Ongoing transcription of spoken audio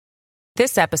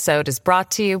This episode is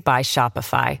brought to you by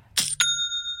Shopify.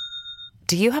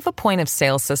 Do you have a point of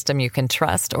sale system you can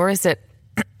trust, or is it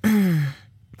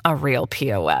a real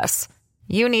POS?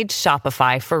 You need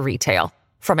Shopify for retail.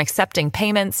 From accepting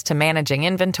payments to managing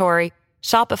inventory,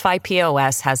 Shopify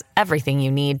POS has everything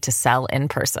you need to sell in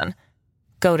person.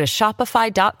 Go to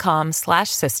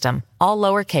shopify.com/system, all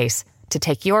lowercase, to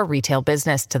take your retail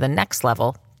business to the next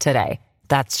level today.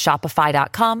 That's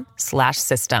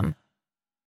shopify.com/system.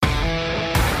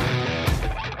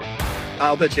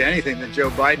 I'll bet you anything that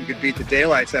Joe Biden could beat the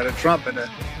daylights out of Trump in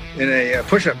a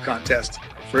push-up contest,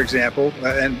 for example.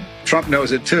 And Trump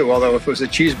knows it too, although if it was a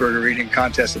cheeseburger eating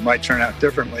contest, it might turn out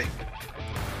differently.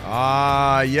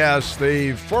 Yes,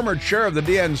 the former chair of the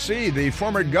DNC, the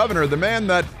former governor, the man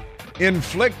that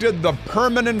inflicted the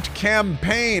permanent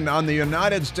campaign on the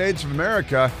United States of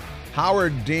America,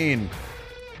 Howard Dean.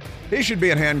 He should be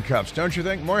in handcuffs, don't you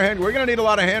think? We're going to need a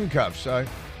lot of handcuffs.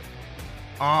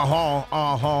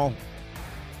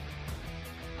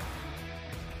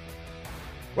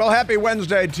 Well, happy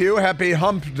Wednesday to you. Happy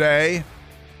Hump Day.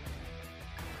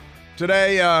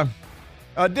 Today, a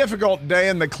difficult day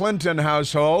in the Clinton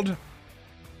household.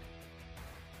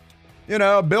 You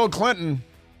know, Bill Clinton,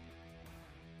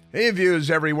 he views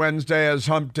every Wednesday as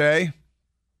Hump Day.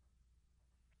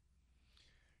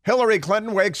 Hillary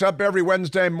Clinton wakes up every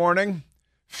Wednesday morning,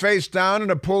 face down in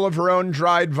a pool of her own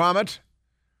dried vomit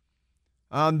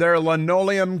on their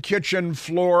linoleum kitchen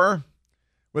floor,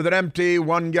 with an empty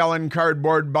 1-gallon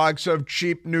cardboard box of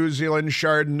cheap New Zealand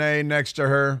Chardonnay next to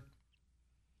her.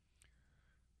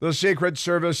 The Secret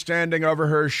Service standing over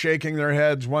her, shaking their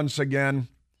heads once again.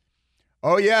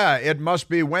 Oh yeah, it must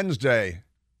be Wednesday,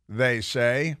 they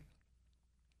say.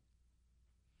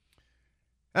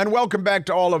 And welcome back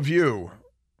to all of you.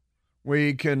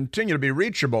 We continue to be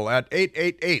reachable at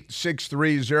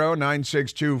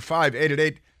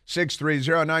 888-630-9625,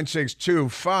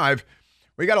 888-630-9625.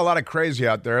 We got a lot of crazy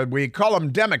out there. We call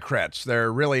them Democrats.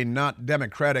 They're really not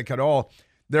democratic at all.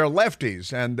 They're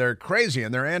lefties, and they're crazy,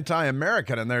 and they're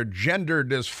anti-American, and they're gender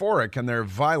dysphoric, and they're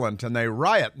violent, and they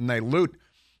riot, and they loot,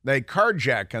 they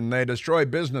carjack, and they destroy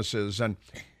businesses and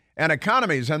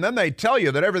economies, and then they tell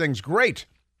you that everything's great.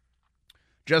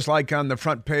 Just like on the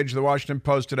front page of the Washington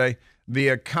Post today, the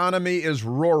economy is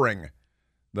roaring.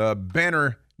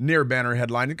 The near banner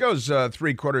headline, it goes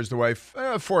 3/4 the way,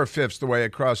 4/5 the way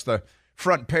across the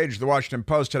front page of the Washington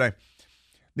Post today.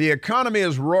 The economy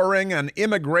is roaring and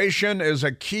immigration is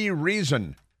a key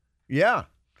reason. Yeah,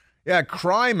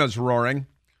 crime is roaring.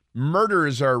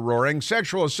 Murders are roaring.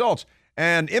 Sexual assaults.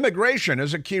 And immigration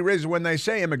is a key reason. When they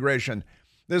say immigration,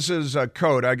 this is a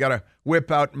code. I got to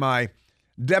whip out my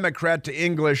Democrat to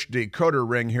English decoder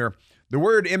ring here. The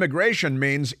word immigration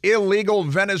means illegal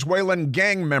Venezuelan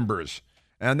gang members.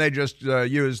 And they just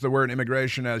use the word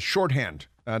immigration as shorthand.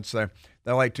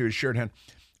 They like to use shorthand.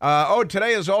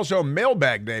 Today is also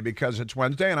Mailbag Day because it's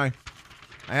Wednesday, and I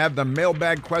have the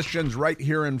mailbag questions right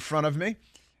here in front of me,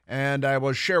 and I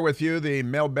will share with you the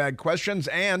mailbag questions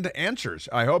and answers.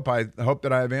 I hope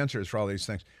that I have answers for all these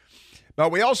things.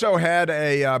 But we also had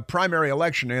a primary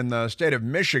election in the state of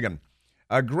Michigan,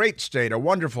 a great state, a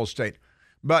wonderful state.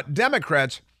 But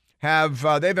Democrats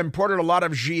they've imported a lot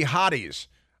of jihadis,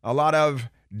 a lot of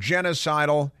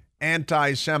genocidal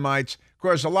anti-Semites. Of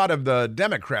course, a lot of the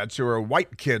Democrats who are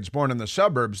white kids born in the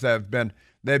suburbs, they've been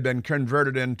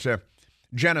converted into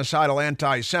genocidal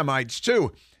anti-Semites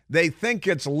too. They think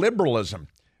it's liberalism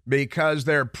because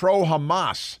they're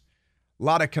pro-Hamas. A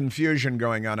lot of confusion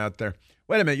going on out there.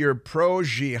 Wait a minute, you're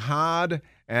pro-jihad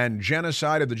and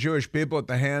genocide of the Jewish people at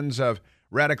the hands of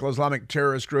radical Islamic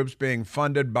terrorist groups being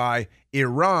funded by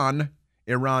Iran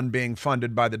being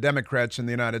funded by the Democrats in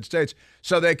the United States,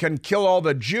 so they can kill all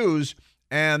the Jews.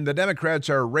 And the Democrats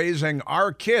are raising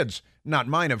our kids, not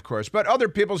mine, of course, but other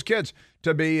people's kids,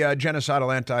 to be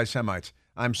genocidal anti-Semites.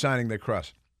 I'm signing the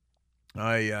cross.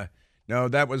 No,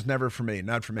 that was never for me,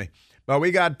 not for me. But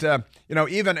we got,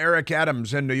 even Eric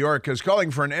Adams in New York is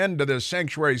calling for an end to this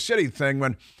sanctuary city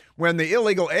thing. When the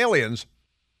illegal aliens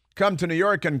come to New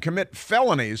York and commit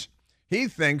felonies, he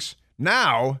thinks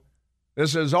now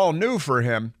this is all new for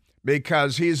him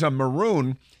because he's a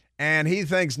maroon. And he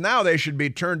thinks now they should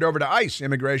be turned over to ICE,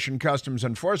 Immigration Customs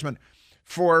Enforcement,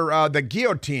 for the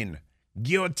guillotine.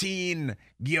 Guillotine.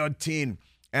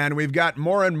 And we've got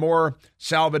more and more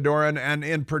Salvadoran and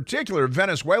in particular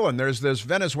Venezuelan. There's this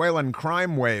Venezuelan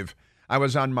crime wave. I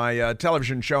was on my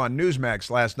television show on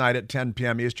Newsmax last night at 10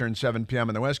 p.m. Eastern, 7 p.m.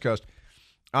 on the West Coast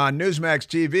on Newsmax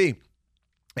TV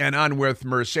and on with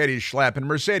Mercedes Schlapp. And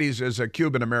Mercedes is a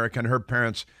Cuban-American. Her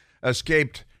parents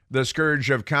escaped the scourge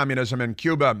of communism in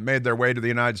Cuba, made their way to the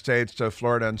United States, to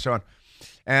Florida, and so on.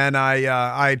 And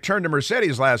I turned to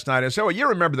Mercedes last night. I said, well, you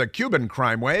remember the Cuban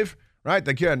crime wave, right?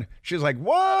 She's like,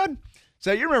 what?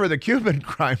 So you remember the Cuban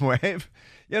crime wave,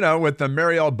 with the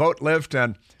Mariel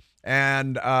Boatlift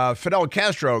and Fidel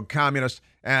Castro, communist,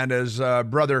 and his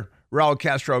brother Raul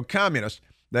Castro, communist.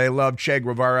 They love Che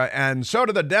Guevara, and so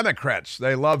do the Democrats.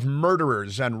 They love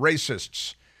murderers and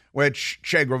racists, which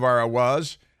Che Guevara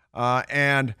was. So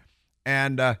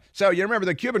you remember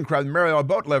the Cuban crime, the Mariel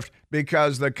Boatlift,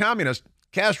 because the communist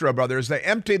Castro brothers, they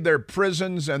emptied their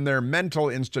prisons and their mental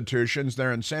institutions,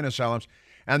 their insane asylums,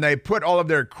 and they put all of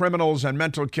their criminals and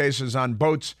mental cases on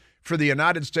boats for the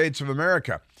United States of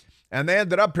America. And they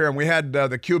ended up here, and we had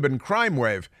the Cuban crime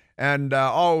wave. And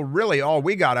all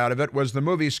we got out of it was the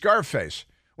movie Scarface,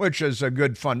 which is a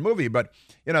good, fun movie. But,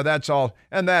 that's all.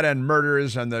 And that and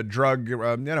murders and the drug,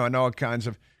 and all kinds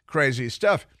of crazy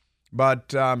stuff.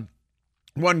 But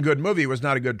one good movie was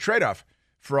not a good trade-off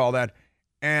for all that.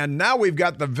 And now we've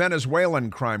got the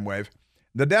Venezuelan crime wave.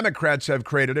 The Democrats have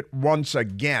created it once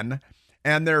again,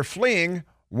 and they're fleeing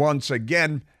once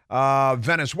again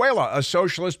Venezuela, a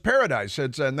socialist paradise.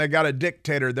 And they got a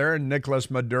dictator there, Nicolas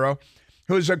Maduro,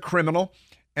 who's a criminal,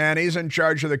 and he's in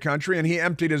charge of the country, and he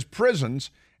emptied his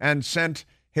prisons and sent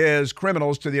his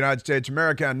criminals to the United States of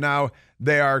America, and now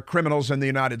they are criminals in the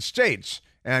United States,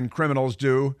 and criminals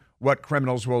do what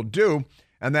criminals will do,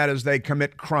 and that is they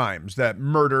commit crimes, that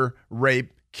murder,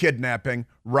 rape, kidnapping,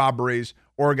 robberies,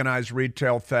 organized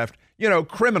retail theft,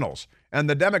 criminals. And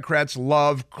the Democrats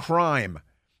love crime.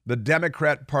 The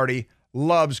Democrat Party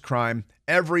loves crime.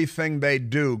 Everything they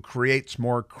do creates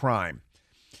more crime.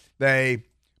 They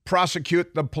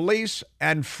prosecute the police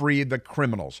and free the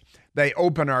criminals. They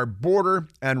open our border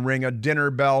and ring a dinner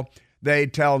bell. They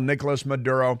tell Nicolas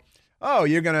Maduro, oh,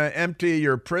 you're going to empty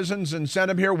your prisons and send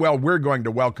them here? Well, we're going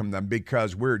to welcome them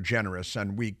because we're generous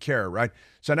and we care, right?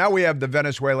 So now we have the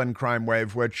Venezuelan crime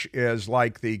wave, which is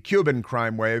like the Cuban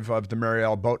crime wave of the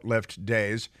Mariel Boatlift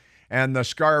days and the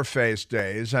Scarface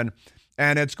days. And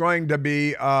it's going to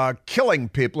be killing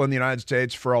people in the United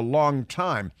States for a long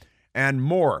time and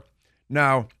more.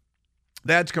 Now,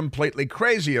 that's completely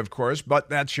crazy, of course, but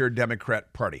that's your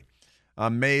Democrat Party.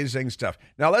 Amazing stuff.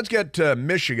 Now, let's get to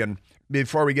Michigan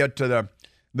before we get to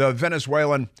the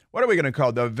Venezuelan, what are we going to call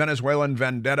it? The Venezuelan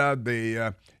vendetta,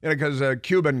 because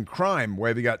Cuban crime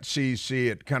wave, you got CC,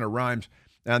 it kind of rhymes.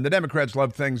 And the Democrats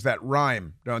love things that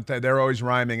rhyme, don't they? They're always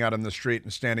rhyming out on the street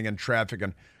and standing in traffic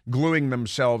and gluing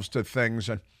themselves to things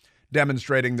and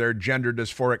demonstrating their gender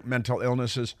dysphoric mental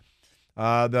illnesses.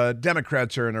 The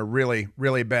Democrats are in a really,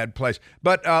 really bad place.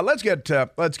 But let's get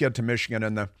to Michigan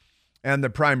and the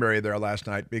primary there last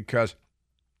night, because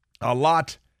a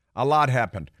lot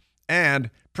happened.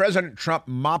 And President Trump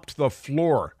mopped the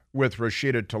floor with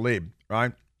Rashida Tlaib,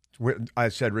 right? I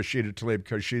said Rashida Tlaib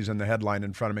because she's in the headline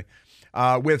in front of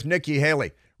me. With Nikki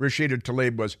Haley, Rashida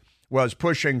Tlaib was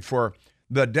pushing for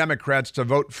the Democrats to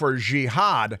vote for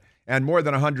jihad, and more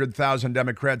than 100,000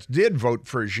 Democrats did vote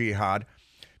for jihad,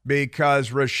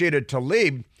 because Rashida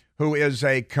Tlaib, who is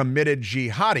a committed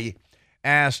jihadi,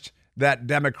 asked that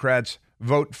Democrats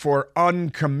vote for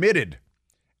uncommitted.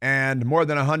 And more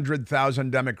than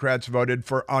 100,000 Democrats voted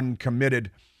for uncommitted.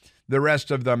 The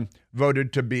rest of them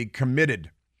voted to be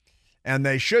committed. And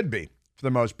they should be, for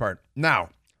the most part. Now,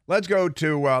 let's go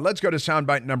to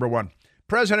soundbite number one.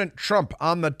 President Trump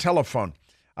on the telephone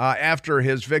after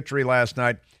his victory last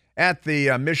night at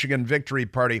the Michigan Victory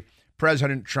Party.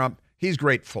 President Trump, he's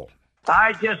grateful.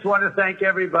 I just want to thank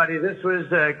everybody. This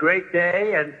was a great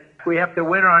day, and we have to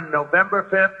win on November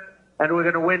 5th, and we're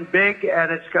going to win big,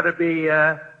 and it's going to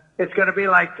be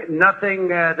like nothing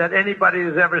that anybody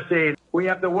has ever seen. We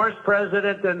have the worst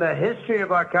president in the history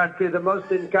of our country, the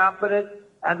most incompetent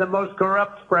and the most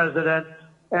corrupt president,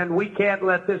 and we can't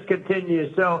let this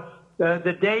continue. So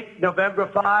the date, November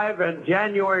 5 and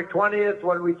January 20th,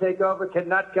 when we take over,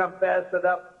 cannot come fast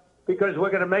enough, because we're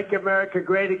going to make America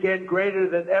great again, greater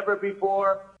than ever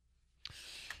before.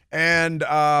 And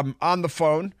on the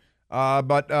phone,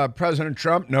 but President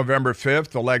Trump, November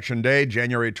 5th, Election Day,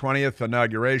 January 20th,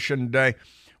 Inauguration Day.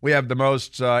 We have the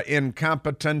most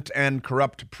incompetent and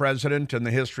corrupt president in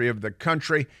the history of the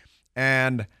country,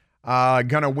 and going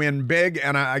to win big.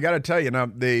 And I got to tell you,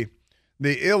 the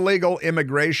illegal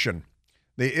immigration,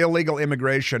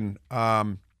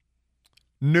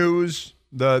 news,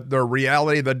 the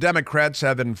reality the Democrats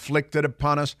have inflicted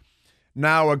upon us.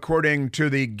 Now, according to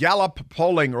the Gallup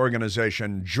polling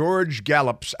organization, George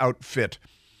Gallup's outfit,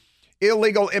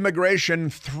 illegal immigration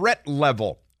threat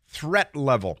level,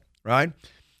 right?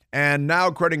 And now,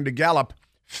 according to Gallup,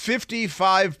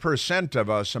 55% of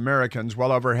us Americans,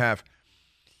 well over half,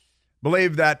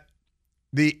 believe that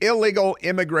The illegal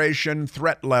immigration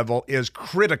threat level is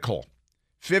critical.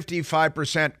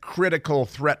 55% critical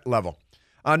threat level.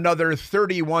 Another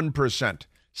 31%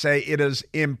 say it is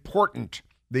important,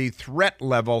 the threat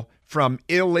level from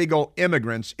illegal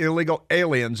immigrants, illegal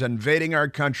aliens invading our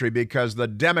country because the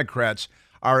Democrats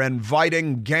are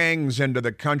inviting gangs into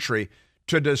the country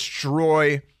to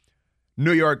destroy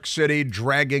New York City,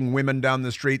 dragging women down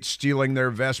the street, stealing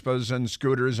their Vespas and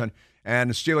scooters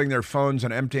and stealing their phones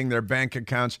and emptying their bank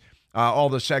accounts, all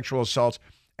the sexual assaults.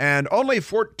 And only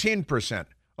 14%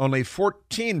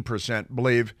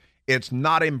 believe it's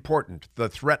not important, the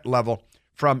threat level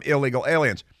from illegal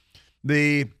aliens.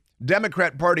 The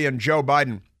Democrat Party and Joe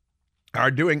Biden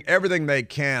are doing everything they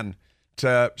can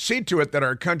to see to it that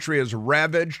our country is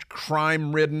ravaged,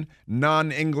 crime-ridden,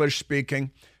 non-English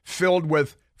speaking, filled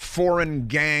with foreign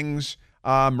gangs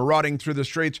marauding through the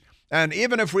streets. And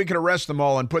even if we could arrest them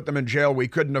all and put them in jail, we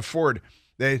couldn't afford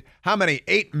how many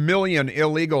 8 million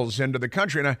illegals into the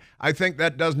country. And I think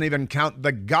that doesn't even count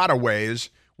the gotaways.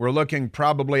 We're looking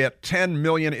probably at 10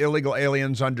 million illegal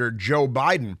aliens under Joe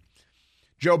Biden.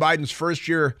 Joe Biden's first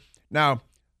year. Now,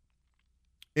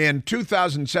 in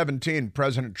 2017,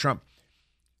 President Trump,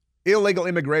 illegal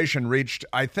immigration reached,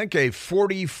 I think, a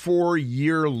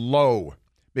 44-year low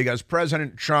because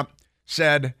President Trump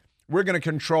said, we're going to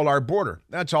control our border.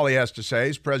 That's all he has to say.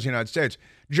 He's president of the United States.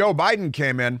 Joe Biden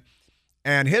came in,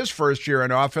 and his first year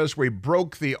in office, we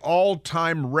broke the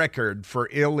all-time record for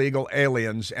illegal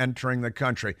aliens entering the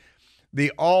country.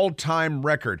 The all-time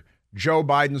record, Joe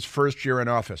Biden's first year in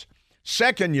office.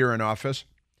 Second year in office,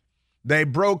 they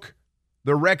broke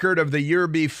the record of the year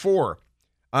before.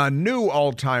 A new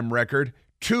all-time record,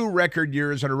 2 record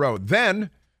years in a row. Then,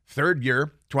 third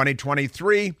year,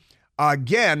 2023,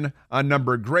 again, a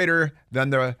number greater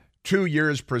than the 2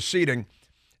 years preceding.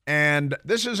 And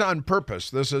this is on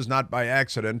purpose. This is not by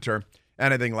accident or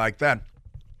anything like that.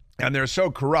 And they're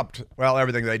so corrupt. Well,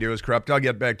 everything they do is corrupt. I'll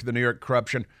get back to the New York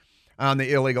corruption on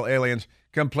the illegal aliens.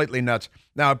 Completely nuts.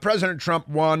 Now, President Trump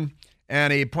won,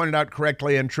 and he pointed out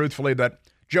correctly and truthfully that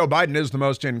Joe Biden is the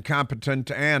most incompetent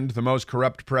and the most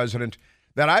corrupt president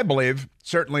that I believe,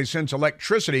 certainly since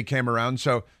electricity came around,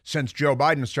 so since Joe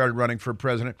Biden started running for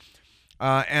president.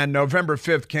 And November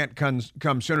 5th can't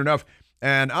come soon enough.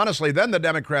 And honestly, then the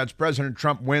Democrats, President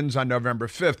Trump wins on November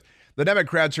 5th. The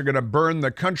Democrats are going to burn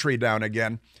the country down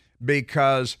again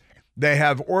because they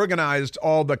have organized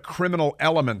all the criminal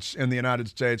elements in the United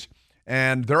States,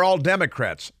 and they're all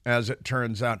Democrats, as it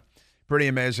turns out. Pretty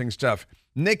amazing stuff.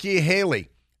 Nikki Haley,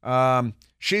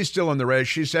 she's still in the race.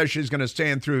 She says she's going to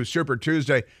stay in through Super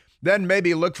Tuesday, then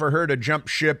maybe look for her to jump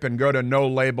ship and go to no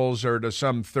labels or to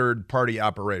some third-party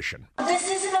operation. This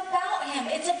isn't about him.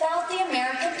 It's about the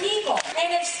American people.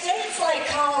 And if states like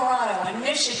Colorado and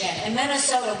Michigan and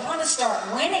Minnesota want to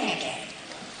start winning again,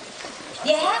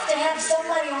 you have to have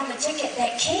somebody on the ticket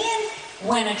that can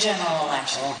win a general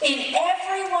election. In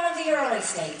every one of the early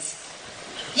states,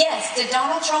 yes, did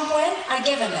Donald Trump win? I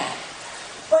give him that.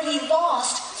 But he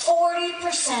lost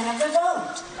 40% of the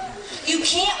vote. You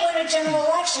can't win a general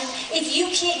election if you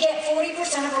can't get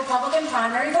 40% of Republican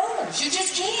primary voters. You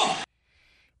just can't.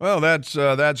 Well,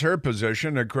 that's her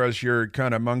position. Of course, you're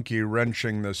kind of monkey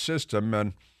wrenching the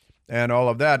system and all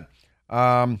of that.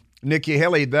 Nikki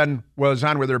Haley then was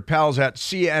on with her pals at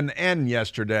CNN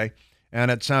yesterday, and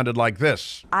it sounded like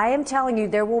this. I am telling you,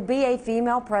 there will be a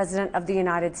female president of the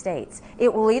United States.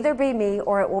 It will either be me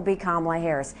or it will be Kamala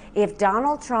Harris. If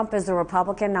Donald Trump is the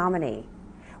Republican nominee,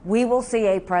 we will see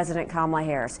a President Kamala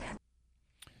Harris.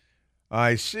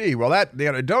 I see. Well,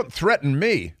 don't threaten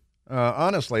me.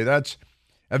 Honestly, have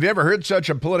you ever heard such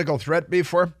a political threat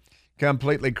before?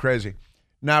 Completely crazy.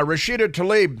 Now, Rashida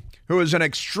Tlaib, who is an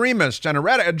extremist and a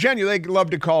radical, they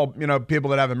love to call, people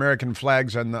that have American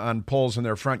flags on poles in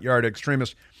their front yard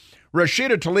extremists.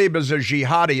 Rashida Tlaib is a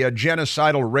jihadi, a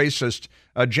genocidal racist,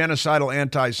 a genocidal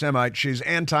anti-Semite. She's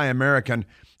anti-American.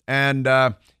 And,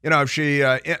 if she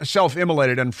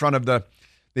self-immolated in front of the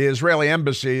Israeli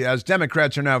embassy, as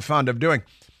Democrats are now fond of doing,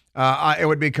 it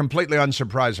would be completely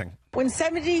unsurprising. When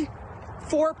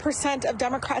 74% of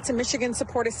Democrats in Michigan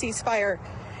support a ceasefire,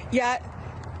 yet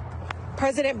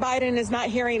President Biden is not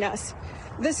hearing us.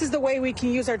 This is the way we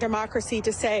can use our democracy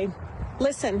to say,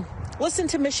 listen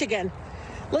to Michigan.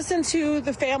 Listen to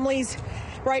the families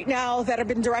right now that have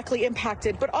been directly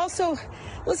impacted, but also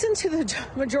listen to the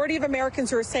majority of Americans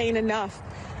who are saying enough.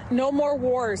 No more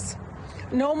wars.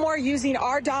 No more using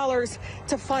our dollars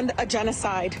to fund a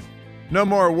genocide. No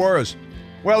more wars.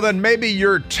 Well, then maybe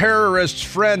your terrorist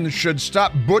friends should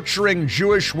stop butchering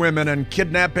Jewish women and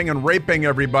kidnapping and raping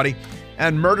everybody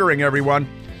and murdering everyone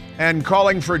and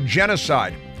calling for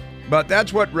genocide. But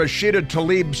that's what Rashida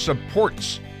Tlaib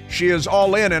supports. She is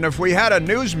all in, and if we had a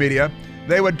news media,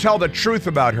 they would tell the truth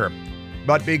about her.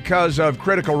 But because of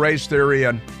critical race theory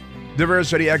and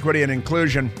diversity, equity, and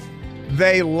inclusion,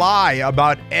 they lie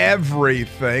about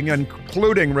everything,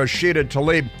 including Rashida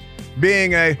Tlaib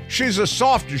being she's a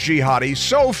soft jihadi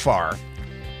so far,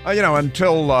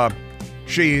 until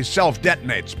she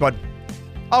self-detonates. But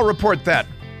I'll report that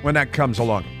when that comes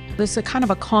along. It's a kind of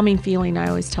a calming feeling, I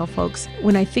always tell folks,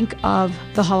 when I think of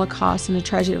the Holocaust and the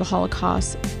tragedy of the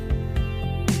Holocaust.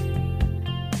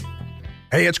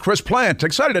 Hey, it's Chris Plant,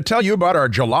 excited to tell you about our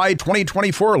July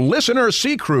 2024 Listener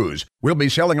Sea Cruise. We'll be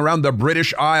sailing around the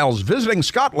British Isles, visiting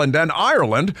Scotland and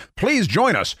Ireland. Please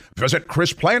join us. Visit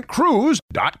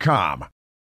ChrisPlantCruise.com.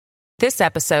 This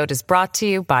episode is brought to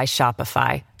you by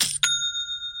Shopify.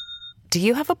 Do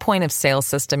you have a point of sale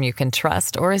system you can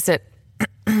trust, or is it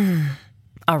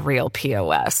a real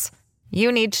POS?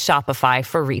 You need Shopify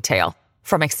for retail.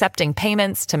 From accepting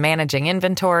payments to managing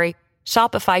inventory,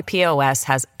 Shopify POS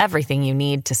has everything you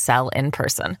need to sell in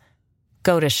person.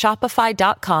 Go to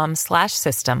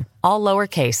shopify.com/system, all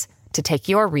lowercase, to take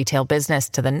your retail business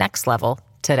to the next level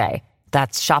today.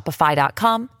 That's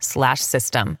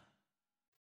shopify.com/system.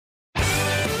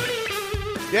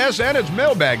 Yes, and it's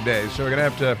mailbag day, so we're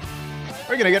going to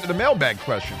get to the mailbag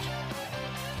questions.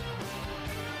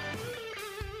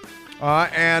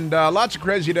 And lots of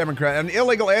crazy Democrat and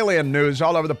illegal alien news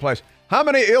all over the place. How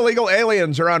many illegal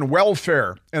aliens are on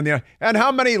welfare and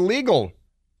how many legal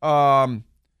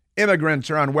immigrants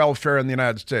are on welfare in the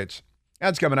United States?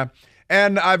 That's coming up.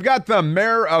 And I've got the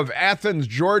mayor of Athens,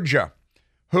 Georgia,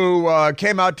 who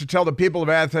came out to tell the people of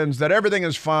Athens that everything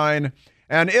is fine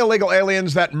and illegal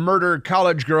aliens that murder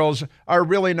college girls are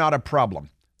really not a problem.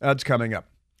 That's coming up.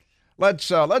 Let's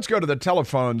go to the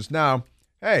telephones now.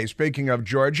 Hey, speaking of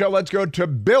Georgia, let's go to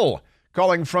Bill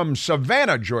calling from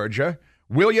Savannah, Georgia.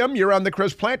 William, you're on the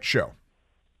Chris Plant Show.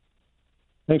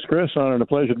 Thanks, Chris. Honor and a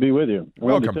pleasure to be with you. I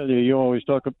wanted to tell you, you always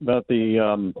talk about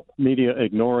the media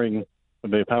ignoring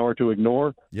the power to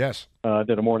ignore. Yes. I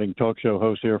did a morning talk show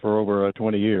host here for over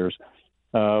 20 years.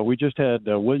 We just had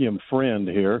William Friend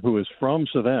here, who is from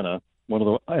Savannah, one of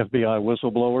the FBI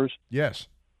whistleblowers. Yes.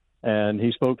 And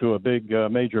he spoke to a big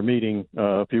major meeting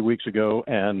a few weeks ago,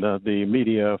 and the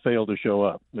media failed to show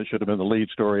up. It should have been the lead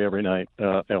story every night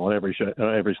on every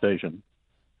station.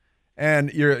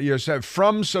 And you're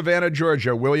from Savannah,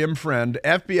 Georgia, William Friend,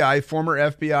 FBI, former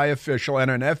FBI official, and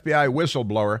an FBI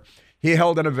whistleblower. He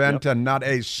held an event, and not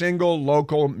a single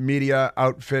local media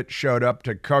outfit showed up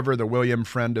to cover the William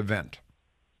Friend event.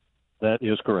 That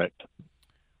is correct.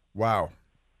 Wow.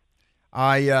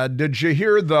 Did you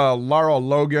hear the Lara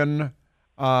Logan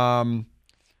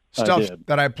stuff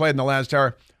that I played in the last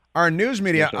hour? Our news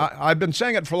media, yes, I've been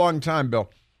saying it for a long time,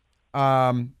 Bill.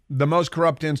 The most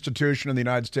corrupt institution in the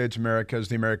United States of America is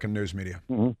the American news media.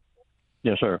 Mm-hmm.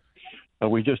 Yes, sir.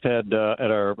 We just had at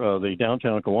our the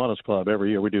Downtown Kiwanis Club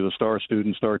every year, we do the Star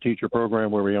Student, Star Teacher program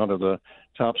where we honor the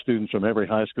top students from every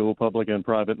high school, public and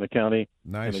private in the county.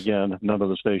 Nice. And again, none of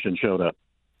the stations showed up.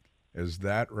 Is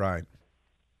that right?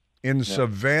 In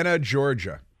Savannah,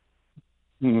 Georgia.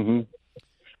 Mm-hmm.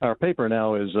 Our paper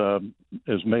now is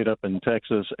made up in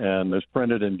Texas and is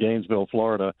printed in Gainesville,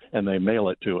 Florida, and they mail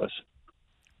it to us.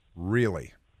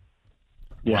 Really?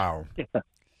 Yeah. Wow.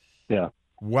 Yeah.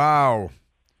 Wow.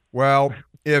 Well,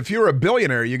 if you're a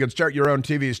billionaire, you could start your own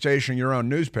TV station, your own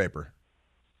newspaper.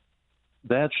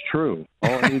 That's true.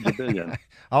 All I need is a billion.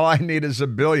 All I need is a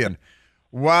billion.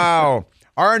 Wow.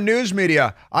 Our news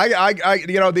media,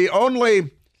 the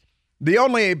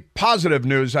only positive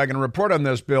news I can report on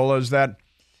this, Bill, is that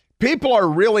people are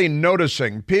really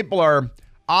noticing.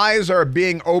 Eyes are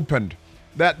being opened,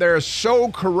 that they're so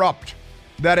corrupt,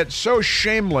 that it's so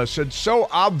shameless, it's so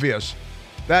obvious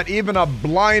that even a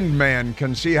blind man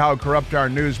can see how corrupt our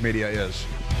news media is.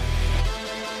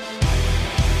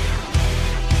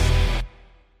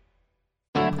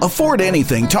 Afford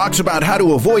Anything talks about how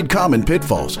to avoid common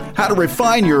pitfalls, how to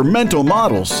refine your mental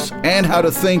models, and how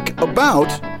to think about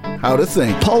how to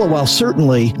think. Paula, while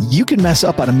certainly you can mess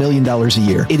up on $1 million a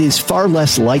year, it is far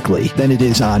less likely than it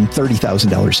is on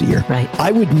 $30,000 a year. Right.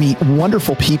 I would meet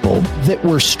wonderful people that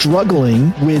were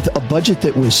struggling with a budget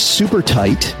that was super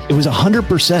tight. It was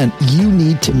 100%. You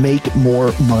need to make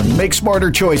more money. Make smarter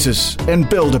choices and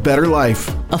build a better life.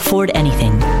 Afford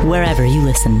Anything, wherever you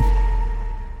listen.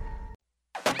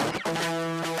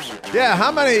 Yeah,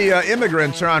 how many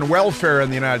immigrants are on welfare in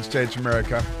the United States of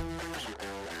America?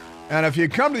 And if you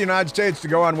come to the United States to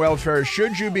go on welfare,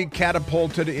 should you be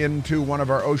catapulted into one of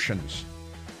our oceans?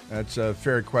 That's a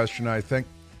fair question, I think.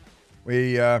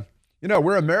 We're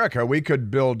America. We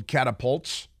could build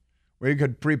catapults. We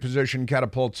could pre-position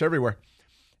catapults everywhere.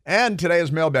 And today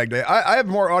is mailbag day. I have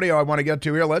more audio I want to get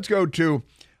to here. Let's go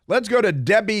to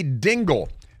Debbie Dingell.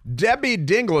 Debbie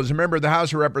Dingell is a member of the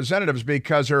House of Representatives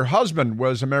because her husband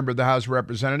was a member of the House of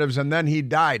Representatives, and then he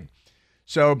died.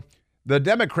 So the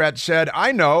Democrats said,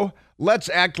 I know, let's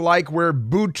act like we're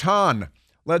Bhutan.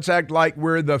 Let's act like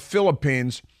we're the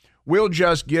Philippines. We'll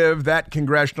just give that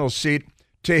congressional seat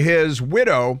to his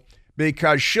widow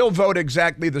because she'll vote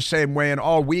exactly the same way, and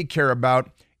all we care about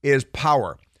is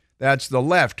power. That's the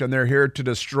left, and they're here to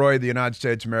destroy the United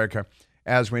States of America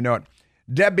as we know it.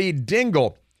 Debbie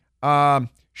Dingell,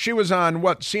 she was on,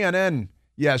 CNN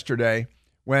yesterday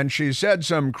when she said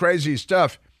some crazy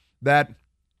stuff that,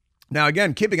 now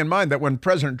again, keeping in mind that when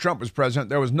President Trump was president,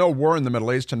 there was no war in the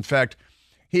Middle East. In fact,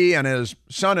 he and his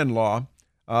son-in-law,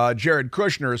 Jared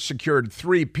Kushner, secured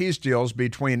 3 peace deals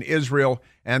between Israel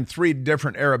and 3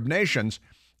 different Arab nations,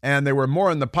 and there were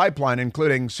more in the pipeline,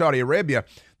 including Saudi Arabia.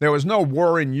 There was no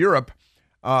war in Europe.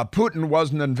 Putin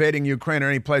wasn't invading Ukraine or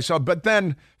any place else. But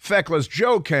then Feckless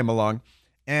Joe came along,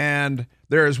 and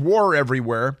there's war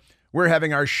everywhere. We're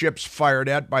having our ships fired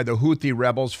at by the Houthi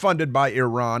rebels, funded by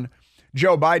Iran.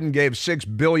 Joe Biden gave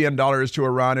 $6 billion to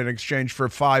Iran in exchange for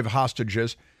 5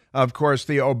 hostages. Of course,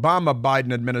 the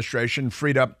Obama-Biden administration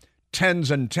freed up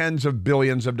tens and tens of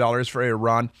billions of dollars for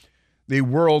Iran, the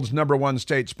world's #1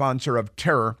 state sponsor of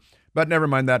terror. But never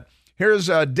mind that. Here's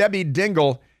Debbie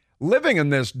Dingell living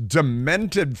in this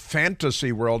demented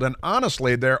fantasy world. And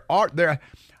honestly,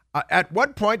 at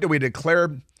what point do we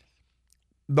declare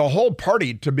the whole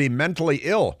party to be mentally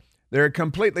ill? They're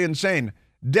completely insane.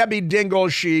 Debbie Dingell,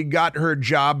 she got her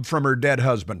job from her dead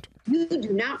husband. We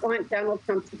do not want Donald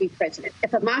Trump to be president.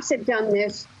 If Hamas had done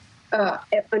this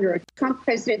under a Trump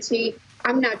presidency,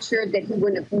 I'm not sure that he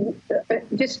wouldn't have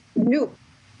just nuked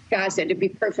Gaza, to be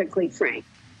perfectly frank.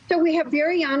 So we have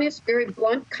very honest, very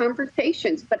blunt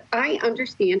conversations, but I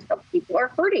understand how people are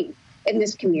hurting in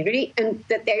this community and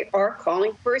that they are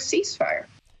calling for a ceasefire.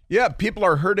 Yeah, people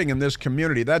are hurting in this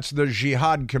community. That's the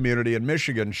jihad community in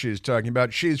Michigan she's talking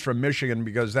about. She's from Michigan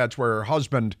because that's where her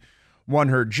husband won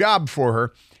her job for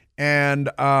her. And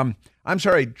I'm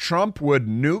sorry, Trump would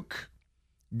nuke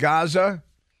Gaza,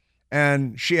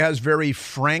 and she has very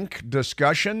frank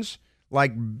discussions,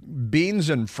 like Beans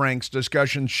and Frank's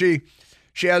discussions. She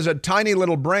has a tiny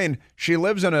little brain. She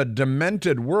lives in a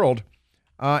demented world.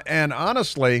 And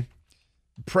honestly,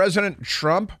 President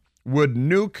Trump would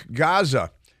nuke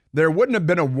Gaza. There wouldn't have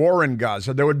been a war in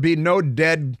Gaza. There would be no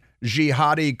dead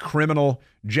jihadi, criminal,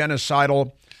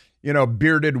 genocidal,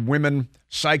 bearded women,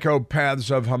 psychopaths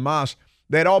of Hamas.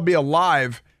 They'd all be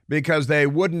alive because they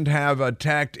wouldn't have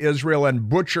attacked Israel and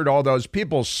butchered all those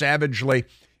people savagely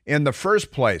in the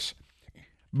first place.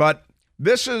 But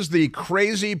this is the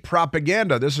crazy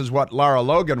propaganda. This is what Lara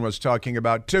Logan was talking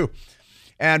about, too.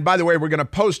 And by the way, we're going to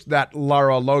post that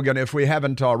Lara Logan, if we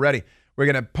haven't already. We're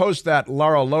going to post that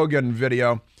Lara Logan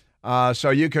video so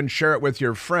you can share it with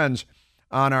your friends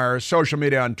on our social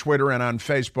media, on Twitter and on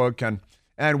Facebook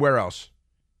and where else?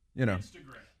 Instagram.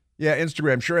 Yeah,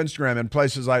 Instagram. Sure, Instagram and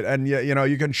places like, and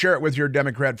you can share it with your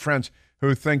Democrat friends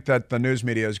who think that the news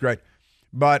media is great.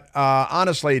 But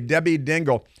honestly, Debbie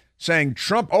Dingell saying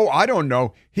Trump, I don't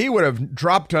know, he would have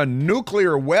dropped a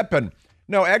nuclear weapon.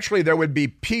 No, actually, there would be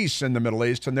peace in the Middle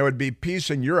East and there would be peace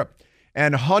in Europe.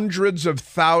 And hundreds of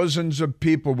thousands of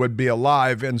people would be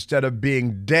alive instead of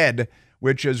being dead,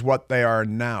 which is what they are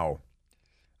now.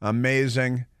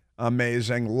 Amazing,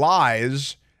 amazing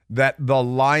lies that the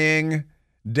lying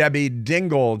Debbie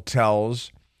Dingell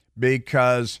tells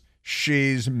because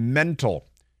she's mental.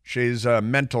 She's a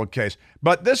mental case.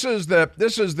 But this is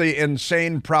the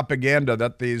insane propaganda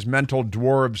that these mental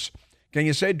dwarves, can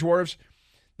you say dwarves?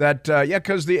 That,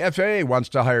 because the FAA wants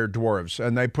to hire dwarves,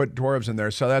 and they put dwarves in there,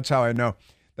 so that's how I know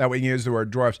that we can use the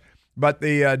word dwarves. But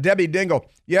the Debbie Dingell,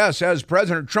 says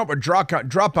President Trump would drop a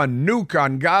nuke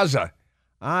on Gaza.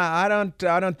 I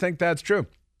don't think that's true.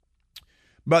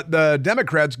 But the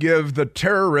Democrats give the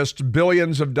terrorists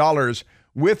billions of dollars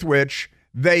with which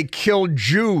they kill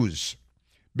Jews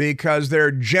because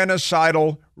they're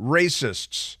genocidal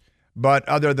racists. But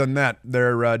other than that,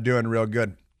 they're doing real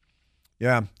good.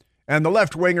 Yeah. And the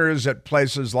left-wingers at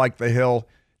places like The Hill,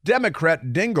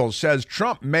 Democrat Dingell says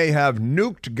Trump may have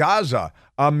nuked Gaza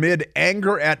amid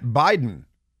anger at Biden.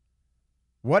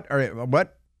 What?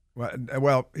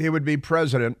 Well, he would be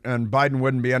president and Biden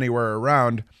wouldn't be anywhere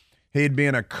around. He'd be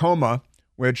in a coma,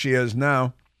 which he is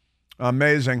now.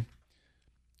 Amazing.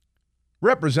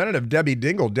 Representative Debbie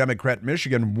Dingell, Democrat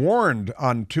Michigan, warned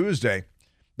on Tuesday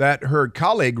that her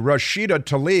colleague Rashida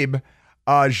Tlaib,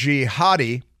 a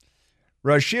jihadi,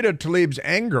 Rashida Tlaib's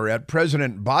anger at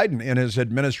President Biden in his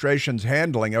administration's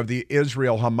handling of the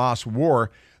Israel-Hamas war,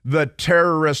 the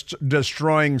terrorists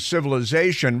destroying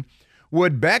civilization,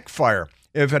 would backfire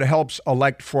if it helps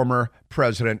elect former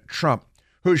President Trump,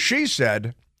 who she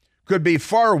said could be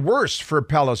far worse for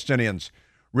Palestinians.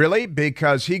 Really?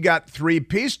 Because he got 3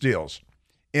 peace deals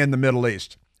in the Middle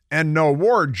East and no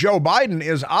war. Joe Biden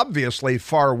is obviously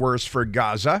far worse for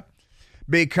Gaza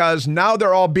because now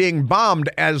they're all being bombed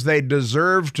as they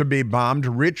deserve to be bombed,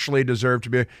 richly deserve to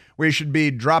be. We should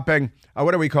be dropping,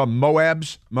 what do we call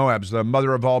Moabs? Moabs, the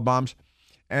mother of all bombs.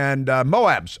 And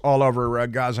Moabs all over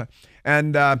Gaza.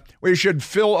 And we should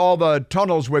fill all the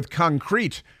tunnels with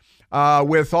concrete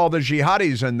with all the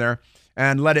jihadis in there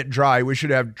and let it dry. We should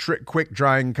have quick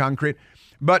drying concrete.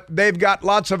 But they've got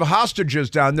lots of hostages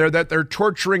down there that they're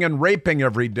torturing and raping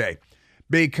every day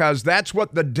because that's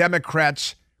what the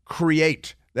Democrats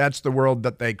create. That's the world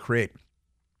that they create.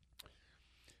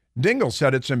 Dingell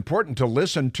said it's important to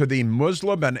listen to the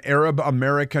Muslim and Arab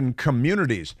American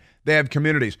communities. They have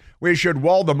communities. We should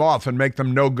wall them off and make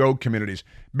them no-go communities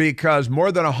because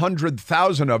more than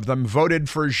 100,000 of them voted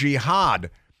for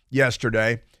jihad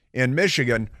yesterday in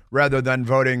Michigan rather than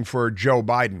voting for Joe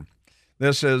Biden.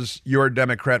 This is your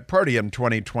Democrat Party in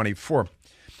 2024.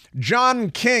 John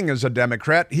King is a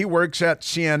Democrat. He works at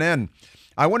CNN.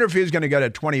 I wonder if he's going to get a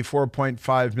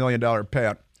 $24.5 million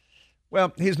payout.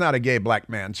 Well, he's not a gay black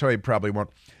man, so he probably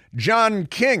won't. John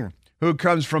King, who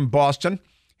comes from Boston,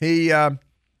 he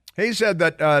said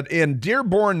that in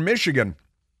Dearborn, Michigan,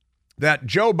 that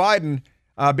Joe Biden,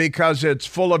 because it's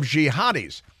full of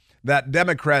jihadis, that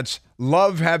Democrats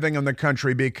love having in the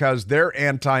country because they're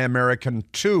anti-American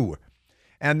too,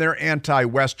 and they're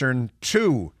anti-Western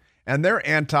too, and they're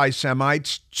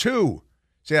anti-Semites too.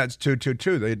 See, that's two.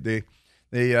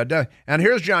 And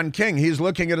here's John King. He's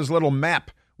looking at his little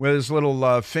map with his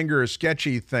little finger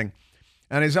sketchy thing.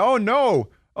 And he's, oh no,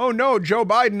 Joe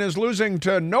Biden is losing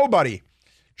to nobody.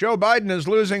 Joe Biden is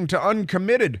losing to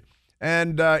uncommitted.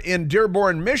 And in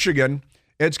Dearborn, Michigan,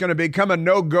 it's going to become a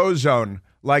no-go zone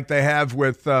like they have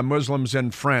with Muslims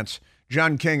in France.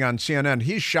 John King on CNN,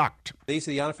 he's shocked. These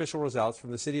are the unofficial results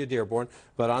from the city of Dearborn,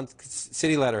 but on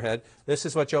city letterhead, this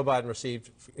is what Joe Biden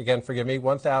received. Again, forgive me,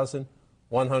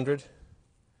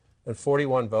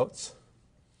 1,141 votes.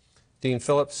 Dean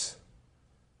Phillips,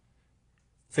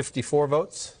 54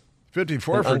 votes.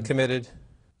 54 for uncommitted.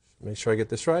 Make sure I get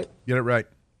this right. Get it right.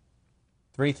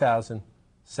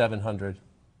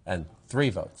 3,703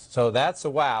 votes. So that's a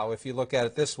wow if you look at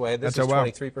it this way. This is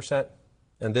 23%,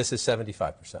 and this is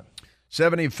 75%.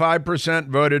 75%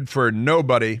 voted for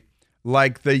nobody,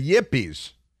 like the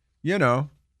yippies. You know,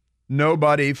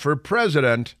 nobody for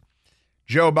president.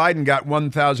 Joe Biden got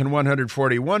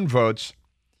 1,141 votes,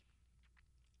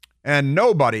 and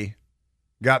nobody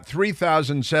got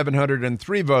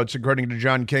 3,703 votes, according to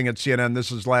John King at CNN.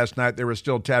 This is last night. They were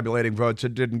still tabulating votes.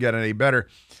 It didn't get any better.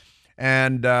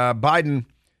 And Biden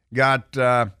got,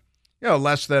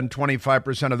 less than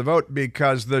 25% of the vote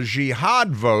because the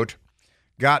jihad vote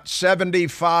got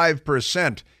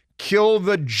 75%. Kill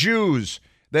the Jews.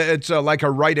 It's like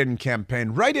a write-in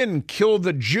campaign. Write in, kill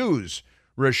the Jews,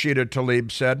 Rashida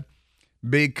Tlaib said,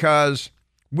 because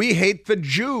we hate the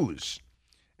Jews.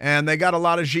 And they got a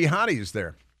lot of jihadis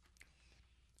there.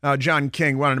 John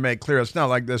King wanted to make clear it's not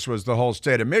like this was the whole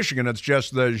state of Michigan. It's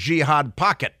just the jihad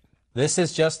pocket. This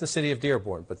is just the city of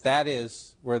Dearborn, but that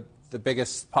is where the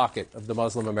biggest pocket of the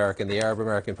Muslim American, the Arab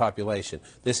American population.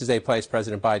 This is a place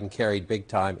President Biden carried big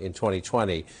time in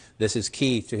 2020. This is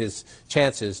key to his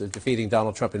chances of defeating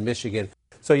Donald Trump in Michigan.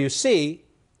 So you see,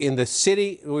 in the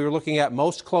city we were looking at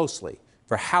most closely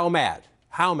for how mad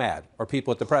are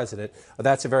people at the president,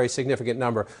 that's a very significant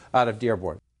number out of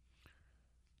Dearborn.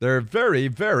 They're very,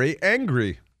 very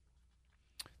angry.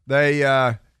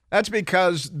 That's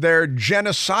because they're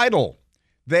genocidal.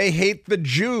 They hate the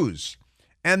Jews.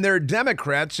 And they're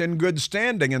Democrats in good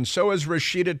standing, and so is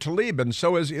Rashida Tlaib, and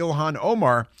so is Ilhan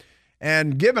Omar.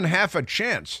 And given half a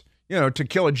chance, to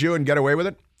kill a Jew and get away with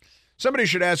it, somebody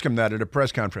should ask him that at a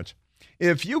press conference.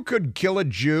 If you could kill a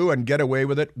Jew and get away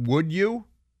with it, would you?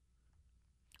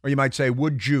 Or you might say,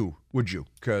 would you?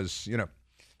 Because,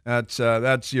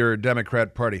 that's your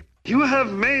Democrat Party. You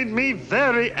have made me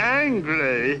very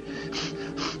angry.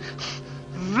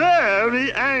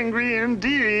 Very angry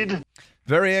indeed.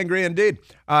 Very angry indeed.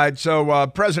 All right, so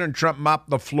President Trump mopped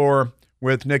the floor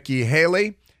with Nikki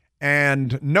Haley,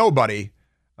 and nobody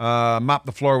mopped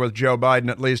the floor with Joe Biden,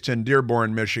 at least in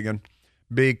Dearborn, Michigan,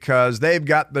 because they've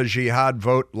got the jihad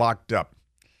vote locked up.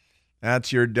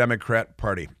 That's your Democrat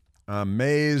Party.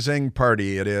 Amazing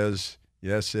party it is.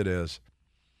 Yes, it is.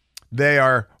 They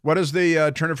are, what is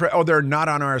the turn of phrase? Oh, they're not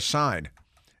on our side.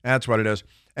 That's what it is.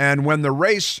 And when the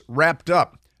race wrapped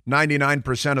up,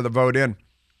 99% of the vote in,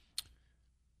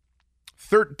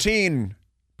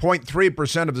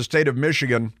 13.3% of the state of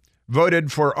Michigan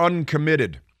voted for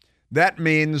uncommitted. That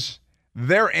means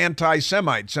they're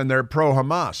anti-Semites and they're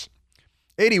pro-Hamas.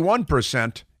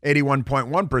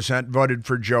 81.1% voted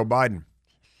for Joe Biden.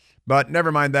 But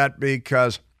never mind that,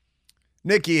 because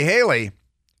Nikki Haley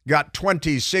got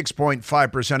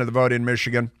 26.5% of the vote in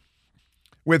Michigan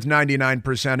with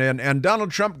 99% in, and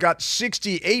Donald Trump got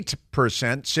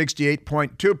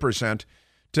 68.2%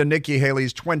 to Nikki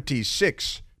Haley's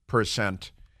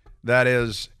 26%. That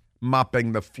is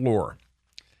mopping the floor.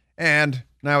 And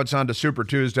now it's on to Super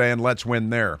Tuesday, and let's win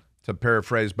there, to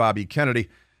paraphrase Bobby Kennedy,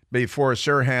 before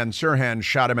Sirhan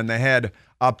shot him in the head,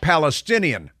 a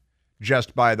Palestinian,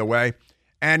 just by the way,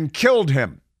 and killed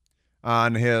him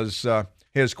on his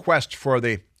quest for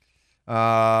the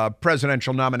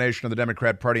presidential nomination of the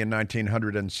Democrat Party in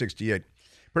 1968.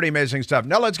 Pretty amazing stuff.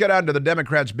 Now let's get on to the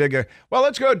Democrats' big.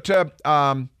 Let's go to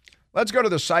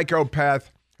the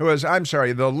psychopath who is,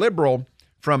 the liberal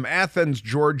from Athens,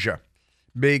 Georgia,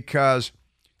 because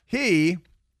he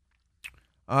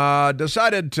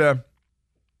decided to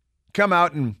come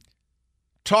out and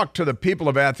talk to the people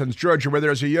of Athens, Georgia, where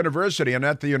there's a university, and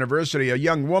at the university, a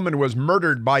young woman was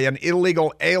murdered by an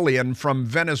illegal alien from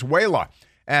Venezuela,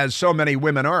 as so many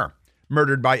women are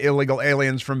murdered by illegal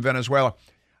aliens from Venezuela,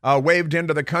 waved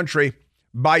into the country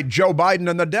by Joe Biden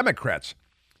and the Democrats.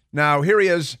 Now, here he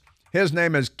is. His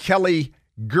name is Kelly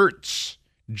Girtz,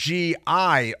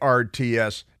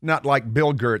 Girts, not like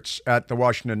Bill Girtz at the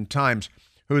Washington Times,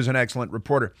 who's an excellent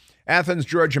reporter. Athens,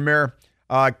 Georgia Mayor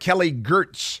Kelly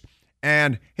Girtz.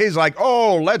 And he's like,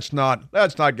 oh, let's not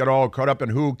get all caught up in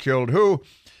who killed who.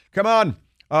 Come on,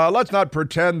 let's not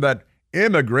pretend that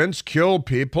immigrants kill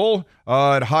people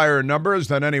at higher numbers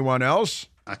than anyone else.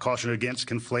 I caution against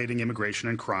conflating immigration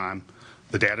and crime.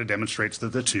 The data demonstrates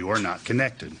that the two are not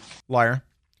connected. Liar.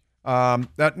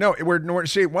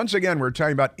 See, once again, we're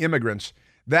talking about immigrants.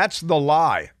 That's the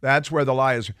lie. That's where the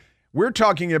lie is. We're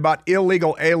talking about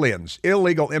illegal aliens,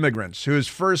 illegal immigrants, whose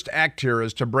first act here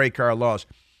is to break our laws.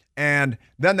 And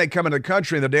then they come into the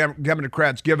country, and the damn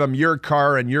Democrats give them your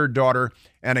car and your daughter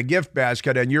and a gift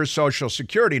basket and your social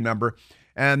security number,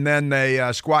 and then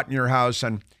they squat in your house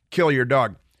and kill your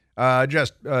dog.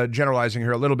 Just generalizing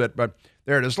here a little bit, but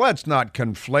there it is. Let's not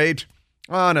conflate.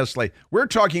 Honestly, we're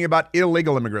talking about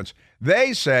illegal immigrants.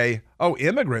 They say, oh,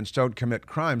 immigrants don't commit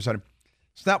crimes.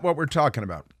 It's not what we're talking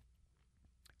about.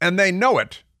 And they know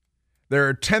it. There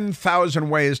are 10,000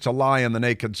 ways to lie in the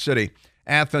naked city.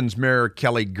 Athens Mayor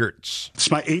Kelly Girtz. It's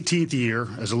my 18th year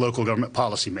as a local government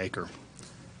policymaker,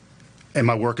 and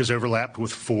my work has overlapped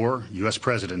with 4 U.S.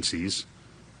 presidencies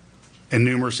and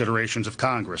numerous iterations of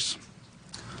Congress.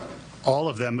 All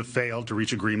of them have failed to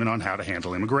reach agreement on how to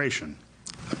handle immigration.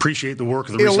 I appreciate the work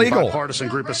of the recent bipartisan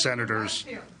group of senators,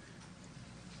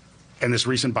 and this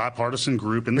recent bipartisan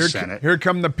group in the Senate. Here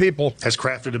come the people. Has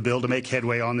crafted a bill to make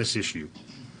headway on this issue.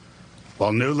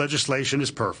 While no legislation is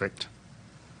perfect,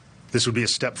 this would be a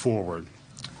step forward,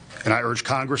 and I urge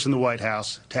Congress and the White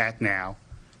House to act now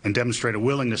and demonstrate a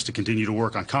willingness to continue to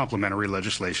work on complementary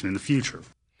legislation in the future.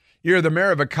 You're the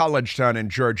mayor of a college town in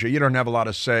Georgia. You don't have a lot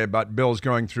to say about bills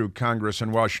going through Congress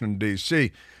in Washington,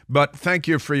 D.C., but thank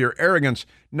you for your arrogance.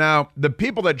 Now, the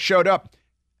people that showed up,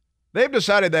 they've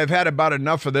decided they've had about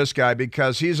enough of this guy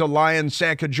because he's a lying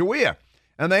Sacagawea,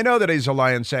 and they know that he's a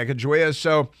lying Sacagawea,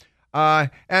 so...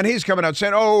 and he's coming out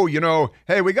saying, oh,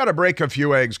 hey, we got to break a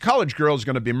few eggs. College girl's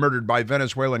going to be murdered by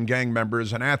Venezuelan gang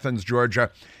members in Athens, Georgia.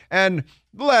 And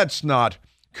let's not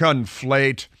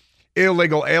conflate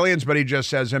illegal aliens, but he just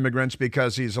says immigrants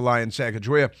because he's a lying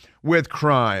Sacagawea, with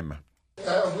crime.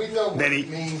 We know what it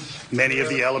means. Many of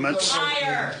the elements.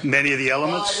 Liar. Many of the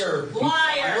elements. Liar.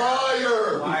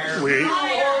 Liar. Liar.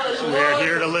 We're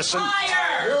here to listen.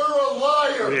 Liar. You're a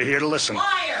liar. We're here to listen.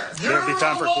 Liar. There'll be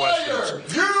time for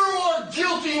questions. You are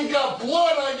guilty and got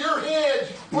blood on your head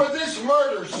for this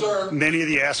murder, sir. Many of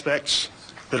the aspects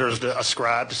that are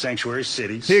ascribed to sanctuary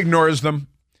cities. He ignores them.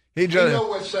 You know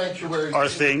what sanctuary are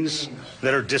things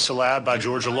that are disallowed by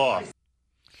Georgia law.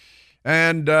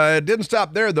 And it didn't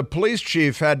stop there. The police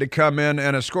chief had to come in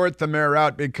and escort the mayor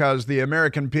out because the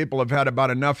American people have had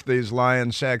about enough of these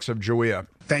lying sacks of Jawea.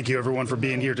 Thank you, everyone, for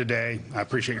being here today. I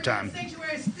appreciate your time. If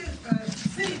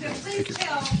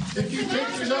you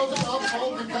take your oath to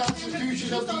uphold the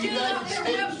Constitution of the United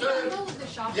States, sir,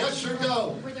 yes or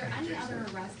no? Were there any other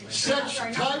arrests? Such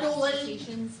Title 8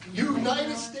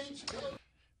 United States.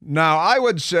 Now, I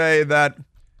would say that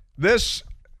this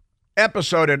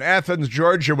episode in Athens,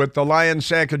 Georgia, with the Lion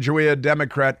Sacagawea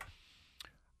Democrat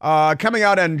coming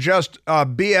out and just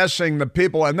BSing the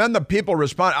people, and then the people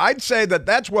respond. I'd say that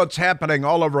that's what's happening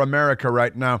all over America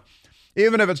right now.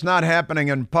 Even if it's not happening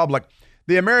in public,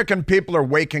 the American people are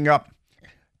waking up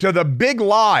to the big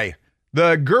lie,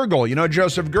 the Gergel,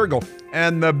 Joseph Gergel,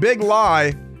 and the big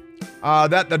lie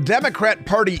that the Democrat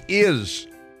Party is.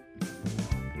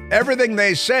 Everything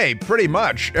they say, pretty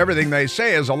much everything they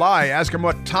say is a lie. Ask them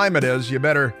what time it is. You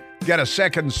better get a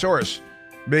second source,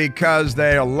 because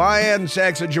they're Lion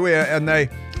Sacagawea,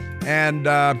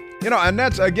 and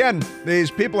that's, again, these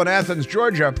people in Athens,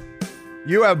 Georgia,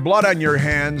 you have blood on your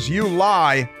hands, you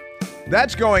lie.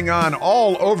 That's going on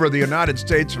all over the United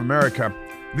States of America.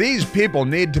 These people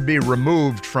need to be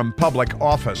removed from public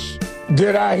office.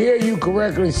 Did I hear you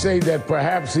correctly say that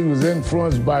perhaps he was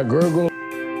influenced by Gergel?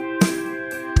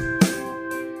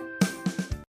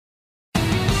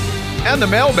 And the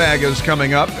mailbag is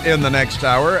coming up in the next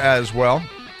hour as well.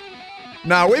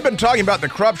 Now, we've been talking about the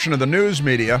corruption of the news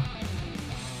media.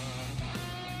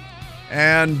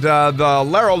 And the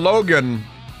Lara Logan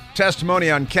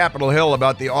testimony on Capitol Hill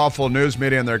about the awful news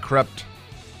media and their corrupt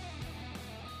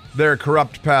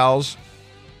pals.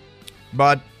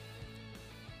 But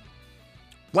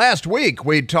last week,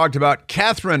 we talked about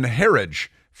Catherine Herridge,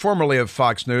 formerly of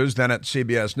Fox News, then at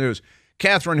CBS News.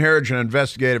 Catherine Herridge, an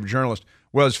investigative journalist,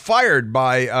 was fired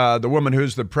by the woman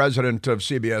who's the president of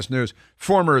CBS News,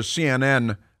 former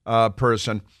CNN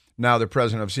person, now the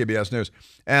president of CBS News.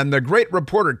 And the great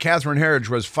reporter, Catherine Herridge,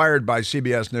 was fired by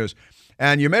CBS News.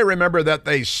 And you may remember that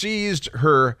they seized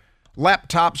her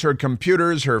laptops, her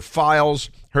computers, her files,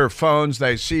 her phones.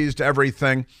 They seized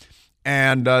everything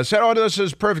and said, oh, this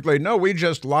is perfectly. No, we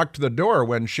just locked the door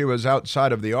when she was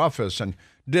outside of the office and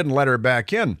didn't let her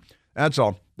back in. That's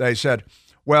all. They said,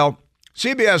 well,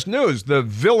 CBS News, the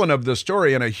villain of the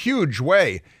story in a huge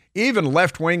way, even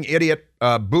left-wing idiot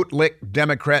bootlick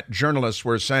Democrat journalists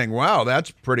were saying, wow,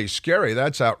 that's pretty scary.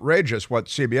 That's outrageous what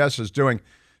CBS is doing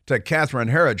to Catherine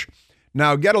Herridge.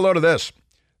 Now, get a load of this.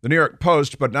 The New York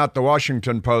Post, but not the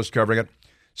Washington Post covering it.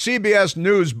 CBS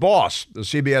News boss, the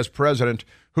CBS president,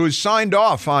 who signed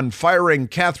off on firing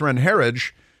Catherine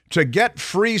Herridge to get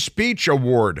free speech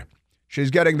award.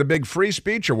 She's getting the big free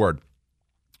speech award.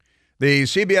 The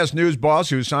CBS News boss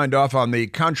who signed off on the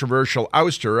controversial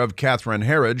ouster of Catherine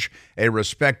Herridge, a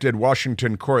respected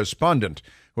Washington correspondent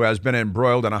who has been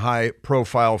embroiled in a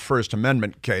high-profile First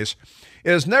Amendment case,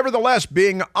 is nevertheless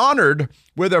being honored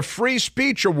with a free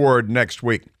speech award next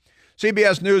week.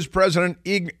 CBS News President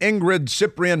Ingrid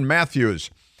Cyprian Matthews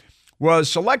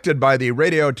was selected by the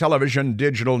Radio Television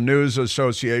Digital News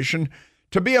Association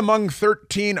to be among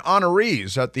 13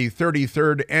 honorees at the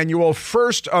 33rd Annual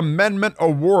First Amendment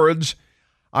Awards,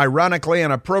 ironically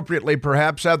and appropriately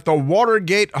perhaps, at the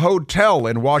Watergate Hotel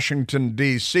in Washington,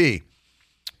 D.C.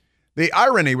 The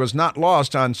irony was not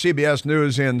lost on CBS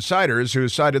News insiders who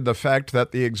cited the fact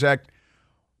that the exec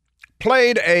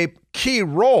played a key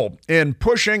role in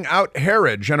pushing out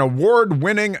Herridge, an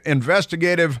award-winning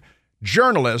investigative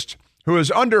journalist who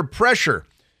is under pressure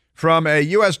from a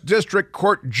U.S. District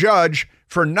Court judge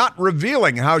for not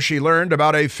revealing how she learned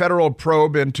about a federal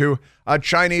probe into a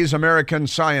Chinese-American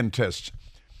scientist.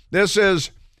 This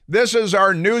is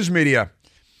our news media.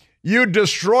 You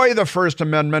destroy the First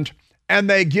Amendment, and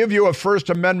they give you a First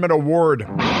Amendment award.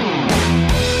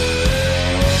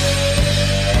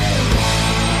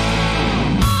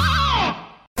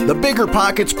 The Bigger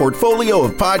Pockets portfolio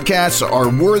of podcasts are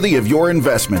worthy of your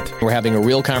investment. We're having a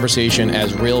real conversation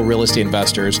as real estate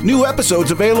investors. New episodes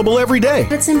available every day.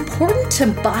 It's important to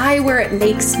buy where it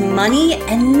makes money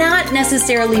and not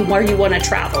necessarily where you want to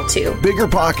travel to. Bigger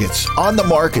Pockets, On the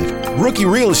Market, Rookie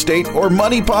Real Estate, or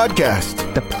Money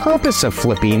Podcast. The purpose of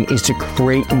flipping is to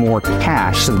create more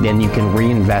cash so then you can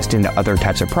reinvest into other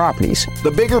types of properties.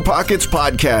 The Bigger Pockets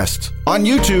Podcast on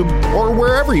YouTube or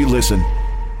wherever you listen.